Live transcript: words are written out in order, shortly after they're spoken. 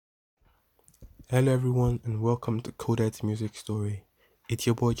Hello everyone and welcome to Coded's Music Story. It's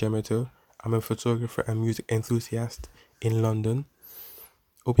your boy Jameto. I'm a photographer and music enthusiast in London.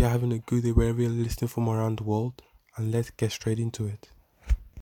 Hope you're having a good day wherever you're listening from around the world, and let's get straight into it.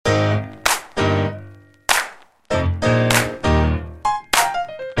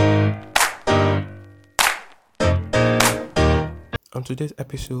 On today's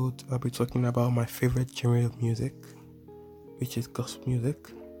episode, I'll be talking about my favorite genre of music, which is gospel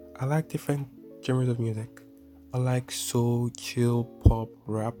music. I like different genres of music. I like soul, chill, pop,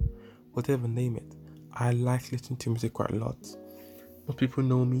 rap, whatever, name it. I like listening to music quite a lot. Most people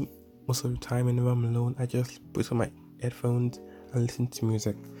know me. Most of the time, whenever I'm alone, I just put on my headphones and listen to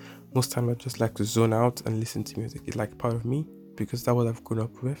music. Most time, I just like to zone out and listen to music. It's like part of me because that's what I've grown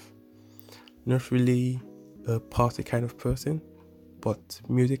up with. Not really a party kind of person, but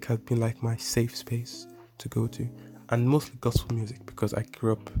music has been like my safe space to go to, and mostly gospel music because I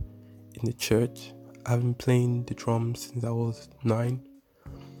grew up in the church. I've been playing the drums since I was 9,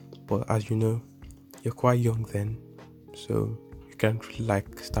 but as you know, you're quite young then, so you can't really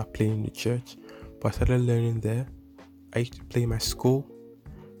like start playing in the church. But I started learning there. I used to play in my school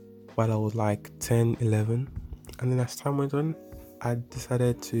while I was like 10, 11, and then as time went on, I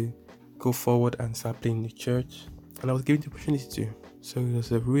decided to go forward and start playing in the church, and I was given the opportunity to. So it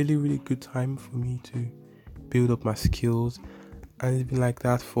was a really, really good time for me to build up my skills, and it's been like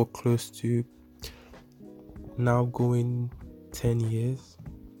that for close to now going 10 years.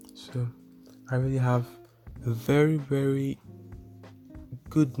 So I really have a very, very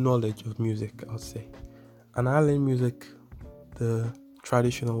good knowledge of music, I'll say. And I learn music the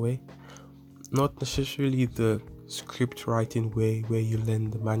traditional way, not necessarily the script writing way where you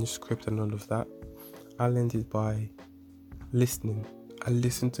learn the manuscript and all of that. I learned it by listening. I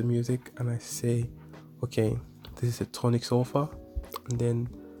listen to music and I say, okay, this is a tonic solfa, and then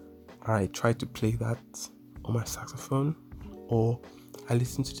I try to play that on my saxophone, or I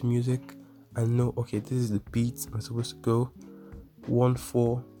listen to the music and know, okay, this is the beat I'm supposed to go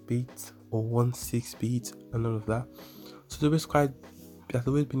 1/4 beat or 1/6 beat and all of that. So that's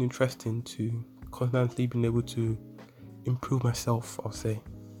always been interesting to constantly being able to improve myself, I'll say.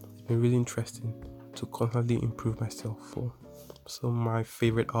 It's been really interesting to constantly improve myself for some of my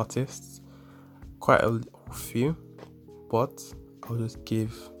favorite artists. Quite a few, but I'll just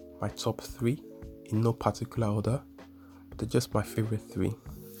give my top 3 in no particular order. They're just my favorite 3.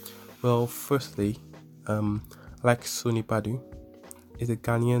 Well, firstly, I like Soni Badu. He's a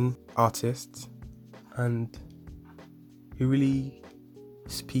Ghanaian artist, and he really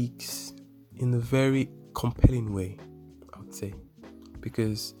speaks in a very compelling way, I would say,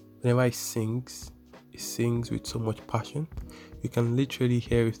 because whenever he sings with so much passion. You can literally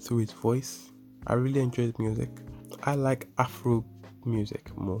hear it through his voice. I really enjoy his music. I like Afro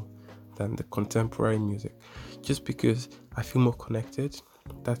music more than the contemporary music, just because I feel more connected.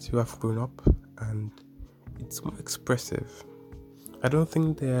 That's who I've grown up, and it's more expressive. I don't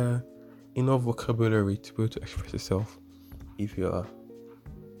think there are enough vocabulary to be able to express yourself if you're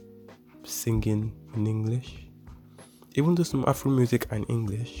singing in English. Even though some Afro music are in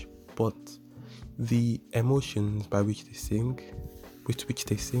English, but the emotions by which they sing, with which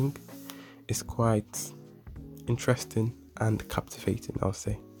they sing, is quite interesting and captivating, I'll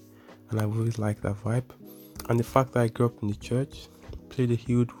say. And I really like that vibe. And the fact that I grew up in the church played a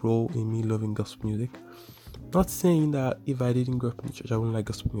huge role in me loving gospel music. Not saying that if I didn't grow up in the church, I wouldn't like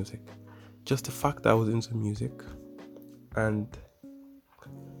gospel music. Just the fact that I was into music, and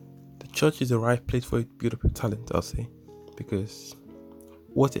the church is the right place for you to build up your talent, I'll say. Because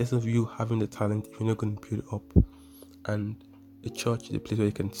what's the essence of you having the talent if you're not going to build it up? And the church is a place where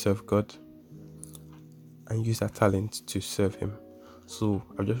you can serve God and use that talent to serve Him. So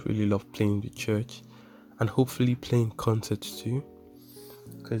I just really love playing in the church, and hopefully playing concerts too,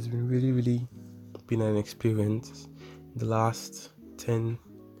 because it's been really, really been an experience in the last 10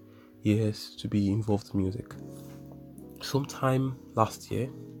 years to be involved in music. Sometime last year,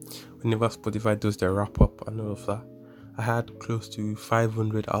 whenever Spotify does their wrap up and all of that, I had close to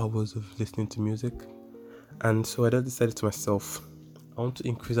 500 hours of listening to music. And so I just decided to myself, I want to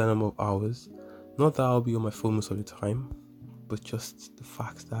increase the number of hours. Not that I'll be on my phone most of the time, but just the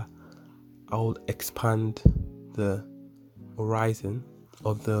fact that I'll expand the horizon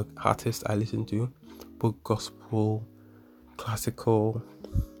of the artists I listen to, both gospel, classical,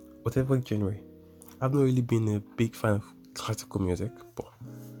 whatever genre. I've not really been a big fan of classical music, but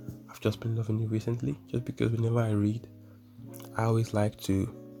I've just been loving it recently, just because whenever I read, I always like to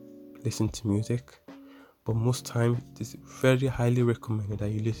listen to music. But most times, it is very highly recommended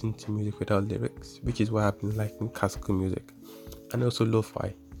that you listen to music without lyrics, which is why I've been liking classical music and also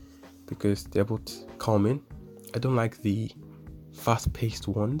lo-fi, because they're both calming. I don't like the fast-paced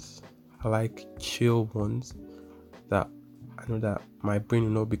ones. I like chill ones that I know that my brain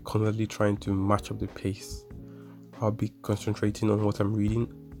will not be constantly trying to match up the pace. I'll be concentrating on what I'm reading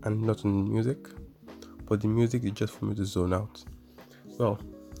and not on the music. But the music is just for me to zone out. Well,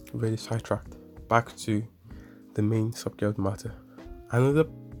 very sidetracked. Back to the main subject matter. Another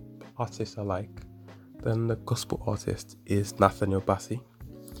artist I like, then the gospel artist, is Nathaniel Bassey.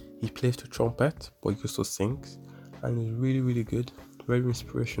 He plays the trumpet, but he also sings, and he's really, really good. Very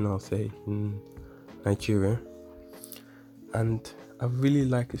inspirational, I'll say, in Nigeria. And I've really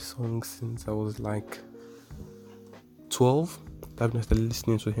liked his songs since I was like 12. I've been started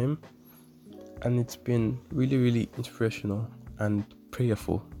listening to him, and it's been really, really inspirational and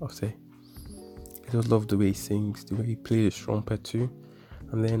prayerful, I'll say. I just love the way he sings, the way he plays the trumpet too.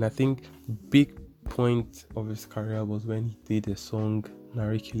 And then I think big point of his career was when he did a song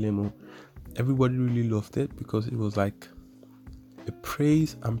Nariki Lemo. Everybody really loved it because it was like a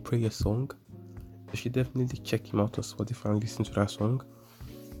praise and prayer song. You should definitely check him out on Spotify and listen to that song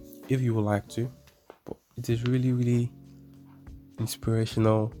if you would like to. But it is really, really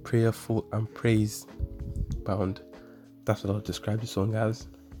inspirational, prayerful, and praise bound. That's what I'll describe the song as.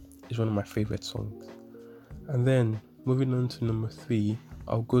 It's one of my favorite songs. And then moving on to number 3,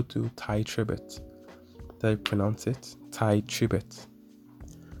 I'll go to Ty Tribbett. Did I pronounce it? Ty Tribbett.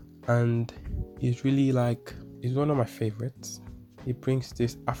 And he's really he's one of my favorites. He brings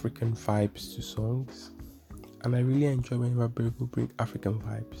these African vibes to songs, and I really enjoy whenever people bring African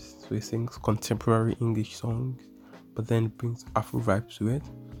vibes. So he sings contemporary English songs, but then brings Afro vibes to it.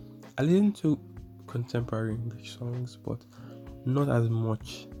 I listen to contemporary English songs, but not as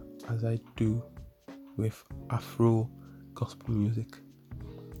much as I do with Afro gospel music.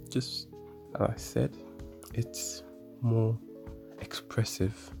 Just as I said, it's more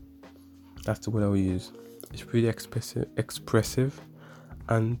expressive. That's the word I will use. It's pretty expressive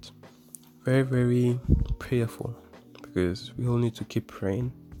and very, very prayerful, because we all need to keep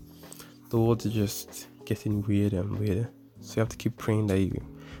praying. The world is just getting weirder and weirder, so you have to keep praying and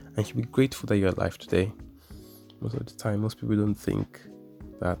you should be grateful that you're alive today. Most of the time, most people don't think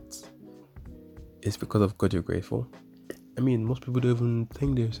that it's because of God you're grateful. I mean, most people don't even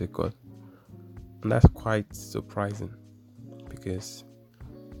think there's a God, and that's quite surprising, because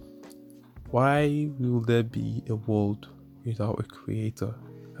why will there be a world without a creator?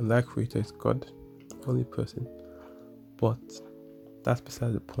 And that creator is God, the only person. But that's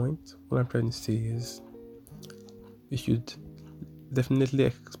beside the point. What I'm trying to say is you should definitely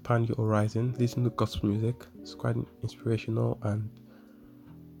expand your horizon. Listen to gospel music. It's quite inspirational and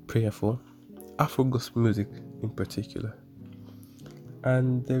prayerful. Afro gospel music in particular.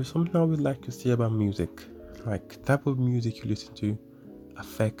 And there is something I would like to say about music. Like, type of music you listen to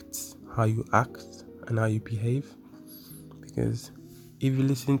affects how you act and how you behave. Because if you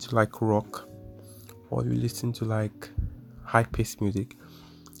listen to rock, or you listen to high-paced music,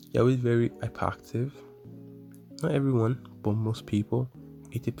 you're always very hyperactive. Not everyone, but most people,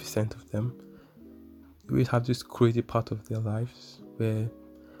 80% of them, always have this crazy part of their lives where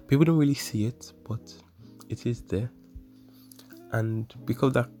people don't really see it, but it is there. And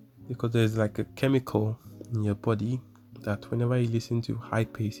because there's a chemical in your body that whenever you listen to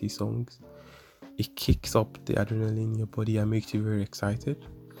high-paced songs, it kicks up the adrenaline in your body and makes you very excited.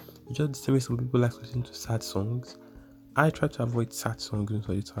 It's just the same way some people like to listen to sad songs. I try to avoid sad songs most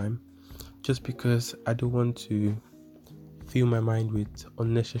of the time, just because I don't want to fill my mind with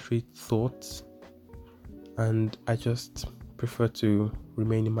unnecessary thoughts, and I just prefer to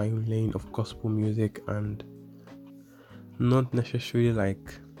remain in my own lane of gospel music and not necessarily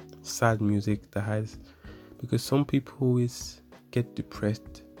sad music that has, because some people always get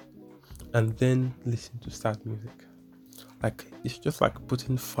depressed and then listen to sad music. It's just like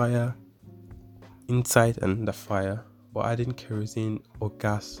putting fire inside the fire, or adding kerosene or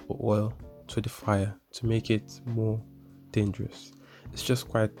gas or oil to the fire to make it more dangerous. It's just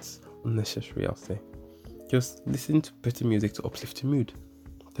quite unnecessary, I'll say. Just listen to better music to uplift your mood.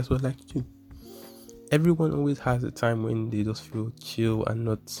 That's what I like to do. Everyone always has a time when they just feel chill and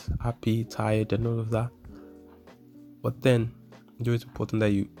not happy, tired, and all of that. But then it's always important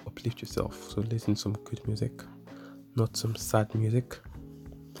that you uplift yourself. So listen to some good music, not some sad music.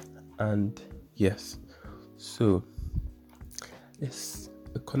 And yes, so it's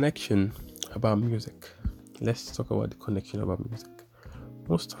a connection about music. Let's talk about the connection about music.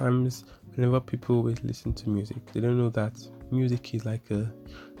 Most times, whenever people always listen to music, they don't know that music is like a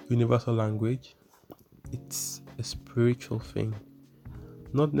universal language. It's a spiritual thing,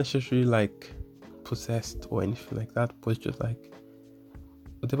 not necessarily possessed or anything like that, but it's just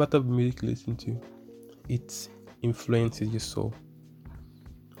whatever type of music you listen to, it influences your soul.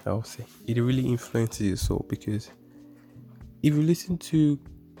 I'll say it really influences your soul, because if you listen to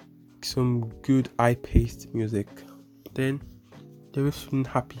some good high-paced music, then you're always feeling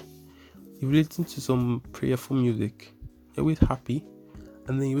happy. If you listen to some prayerful music, you're always happy,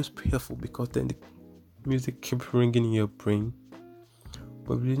 and then you're always prayerful, because then the music keeps ringing in your brain.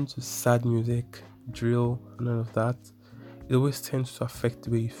 But if you listen to sad music, drill, and all of that, it always tends to affect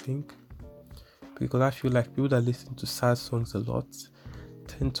the way you think. Because I feel like people that listen to sad songs a lot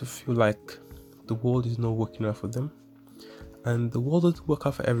tend to feel like the world is not working out for them, and the world doesn't work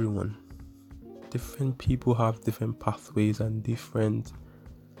out for everyone. Different people have different pathways and different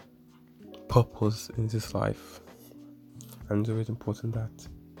purpose in this life, and it's always important that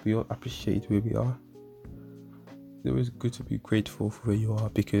we all appreciate where we are. It's always good to be grateful for where you are,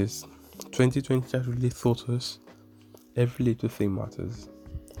 because 2020 has really taught us every little thing matters.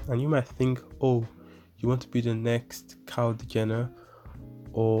 And you might think, oh, you want to be the next Kylie Jenner,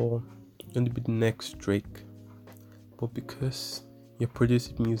 or you want to be the next Drake, but because you're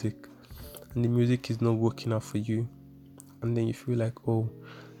producing music and the music is not working out for you, and then you feel like, oh,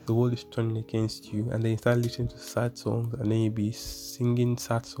 the world is turning against you, and then you start listening to sad songs, and then you be singing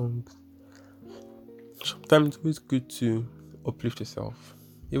sad songs. Sometimes it's always good to uplift yourself,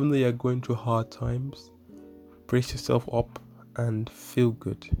 even though you're going through hard times. Brace yourself up and feel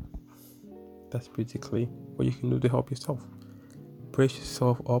good. That's basically what you can do to help yourself. Brace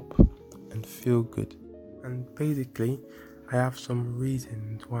yourself up and feel good. And basically, I have some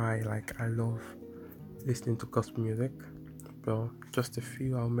reasons why I love listening to gospel music. Well, just a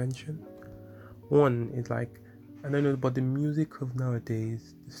few I'll mention. One is I don't know, but the music of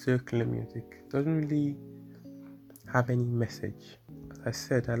nowadays, the secular music, doesn't really have any message. As I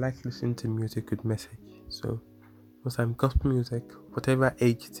said, I like listening to music with message. So once I'm gospel music, whatever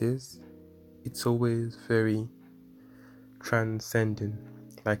age it is, it's always very transcending.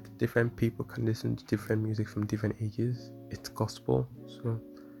 Like, different people can listen to different music from different ages. It's gospel, so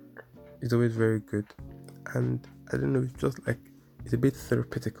it's always very good. And I don't know, it's just it's a bit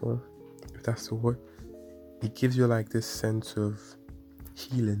therapeutical, if that's the word. It gives you this sense of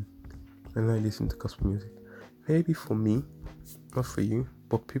healing when I listen to gospel music. Maybe for me, not for you,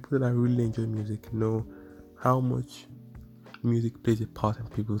 but people that really enjoy music know how much music plays a part in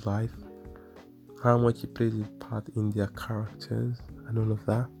people's life, how much it plays a part in their characters and all of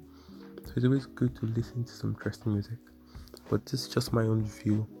that. So it's always good to listen to some interesting music. But this is just my own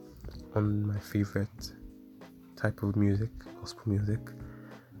view on my favorite type of music, gospel music.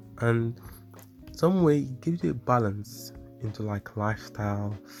 And some way it gives you a balance into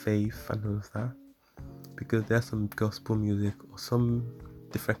lifestyle, faith and all of that. Because there's some gospel music or some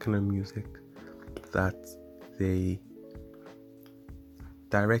different kind of music that they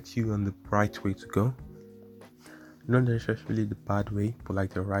direct you on the right way to go. Not necessarily the bad way, but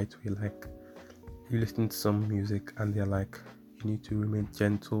the right way. You listen to some music and they're you need to remain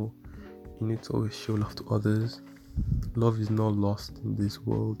gentle, you need to always show love to others, love is not lost in this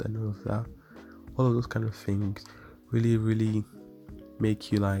world and all of that. All of those kind of things really, really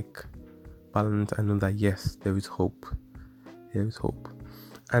make you balance and know that yes, there is hope. There is hope.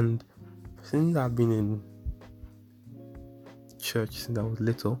 And since I've been in church since I was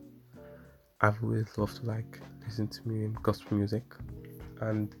little, I've always loved to listen to gospel music,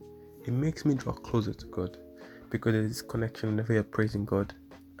 and it makes me draw closer to God, because there's this connection whenever you're praising God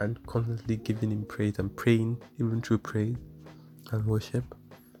and constantly giving Him praise and praying, even through praise and worship.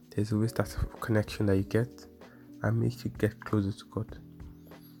 There's always that connection that you get and makes you get closer to God,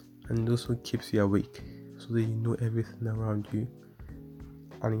 and it also keeps you awake so that you know everything around you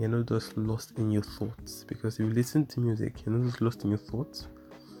and you're not just lost in your thoughts. Because if you listen to music, you're not just lost in your thoughts,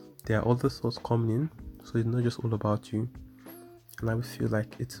 there are other thoughts coming in, so it's not just all about you. And I feel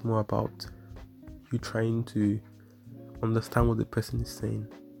like it's more about you trying to understand what the person is saying.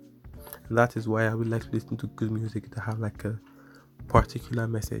 And that is why I would like to listen to good music that have a particular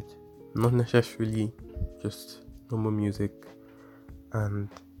message, not necessarily just normal music and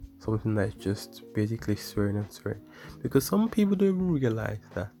something that's just basically swearing and swearing. Because some people don't even realize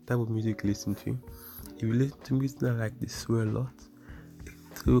that type of music you listen to. If you listen to music that they swear a lot,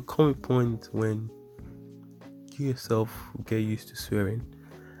 it will come a point when you yourself will get used to swearing.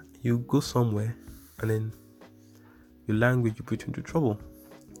 You go somewhere and then your language will put you into trouble.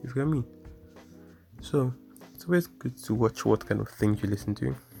 You get what I mean? So it's always good to watch what kind of things you listen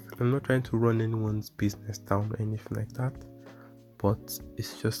to. I'm not trying to run anyone's business down or anything like that, but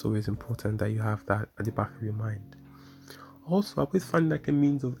it's just always important that you have that at the back of your mind. Also, I always find a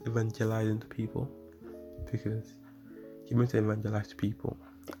means of evangelizing to people, because you meant to evangelize to people,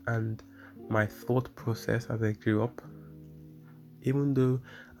 and my thought process as I grew up. Even though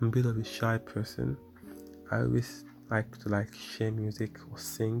I'm a bit of a shy person, I always like to share music or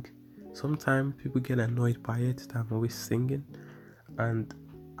sing. Sometimes people get annoyed by it that I'm always singing, and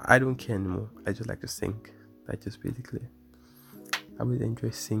I don't care anymore. I just like to sing. I just basically I really enjoy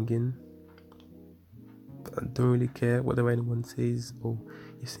singing. I don't really care whatever anyone says. Oh,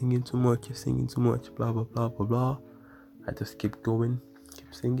 you're singing too much. You're singing too much. Blah blah blah blah blah. I just keep going,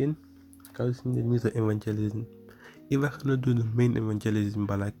 keep singing. Because the music evangelism. If I cannot do the main evangelism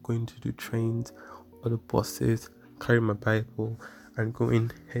by going to the trains or the buses, carry my Bible and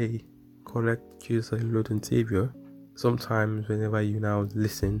going, hey, correct Jesus our Lord and Savior. Sometimes whenever you now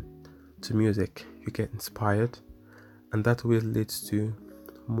listen to music, you get inspired, and that always leads to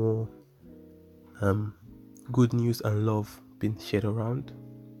more good news and love being shared around.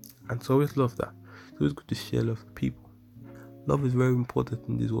 And so I always love that. It's always good to share love with people. Love is very important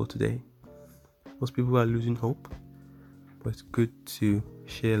in this world today. Most people are losing hope, but it's good to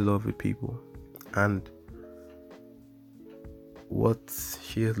share love with people. And what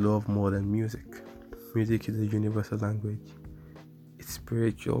shares love more than music? Music is a universal language. It's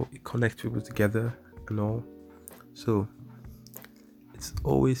spiritual, it connects people together and all. So it's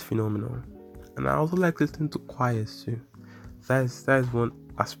always phenomenal. And I also like listening to choirs too. That is one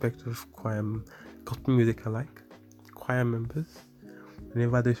aspect of choir gospel music I like. Choir members.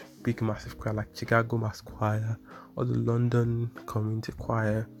 Whenever there's big massive choir like Chicago Mass Choir or the London Community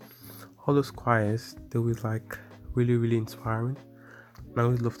Choir, all those choirs, they were really, really inspiring. And I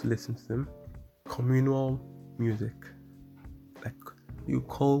always love to listen to them. Communal music. Like you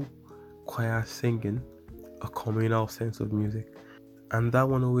call choir singing a communal sense of music. And that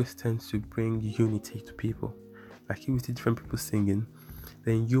one always tends to bring unity to people. Like if you see different people singing,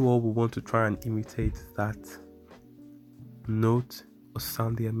 then you all will want to try and imitate that note or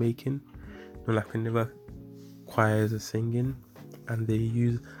sound they are making. Like whenever choirs are singing and they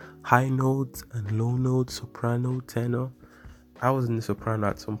use high notes and low notes, soprano, tenor. I was in the soprano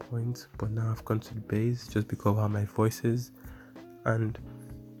at some point, but now I've gone to the bass just because of how my voice is. And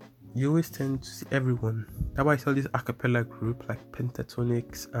you always tend to see everyone. That's why I saw this a cappella group like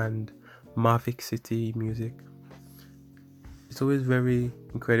Pentatonix and Mavic City Music. It's always very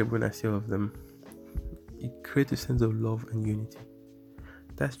incredible when I see all of them. It creates a sense of love and unity.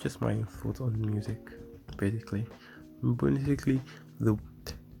 That's just my thought on music, basically. Basically, the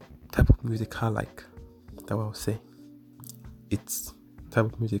type of music I like, that what I'll say. It's type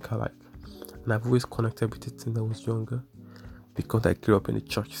of music I like. And I've always connected with it since I was younger, because I grew up in a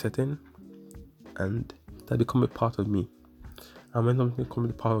church setting and that become a part of me. And when something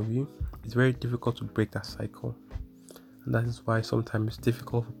becomes a part of you, it's very difficult to break that cycle. And that is why sometimes it's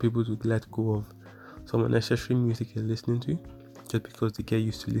difficult for people to let go of some unnecessary music you're listening to, just because they get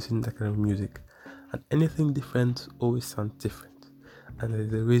used to listening to that kind of music. And anything different always sounds different. And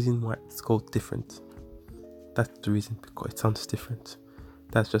there's a reason why it's called different. That's the reason, because it sounds different.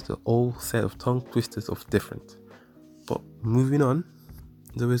 That's just a whole set of tongue twisters of different. But moving on,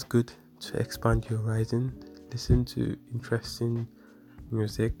 it's always good to expand your horizon. Listen to interesting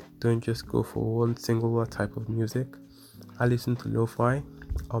music. Don't just go for one singular type of music. I listen to lo-fi.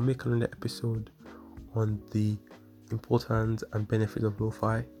 I'll make another episode on the importance and benefit of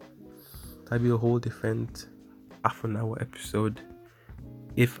lo-fi. That'll be a whole different half an hour episode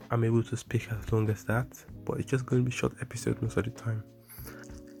if I'm able to speak as long as that. But it's just going to be short episode most of the time.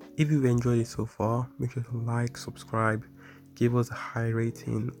 If you've enjoyed it so far, make sure to like, subscribe, give us a high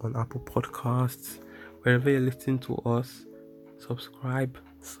rating on Apple Podcasts, wherever you're listening to us. Subscribe,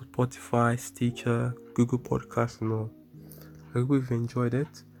 Spotify, Stitcher, Google Podcasts and all. I hope you've enjoyed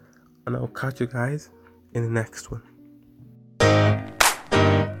it, and I'll catch you guys in the next one.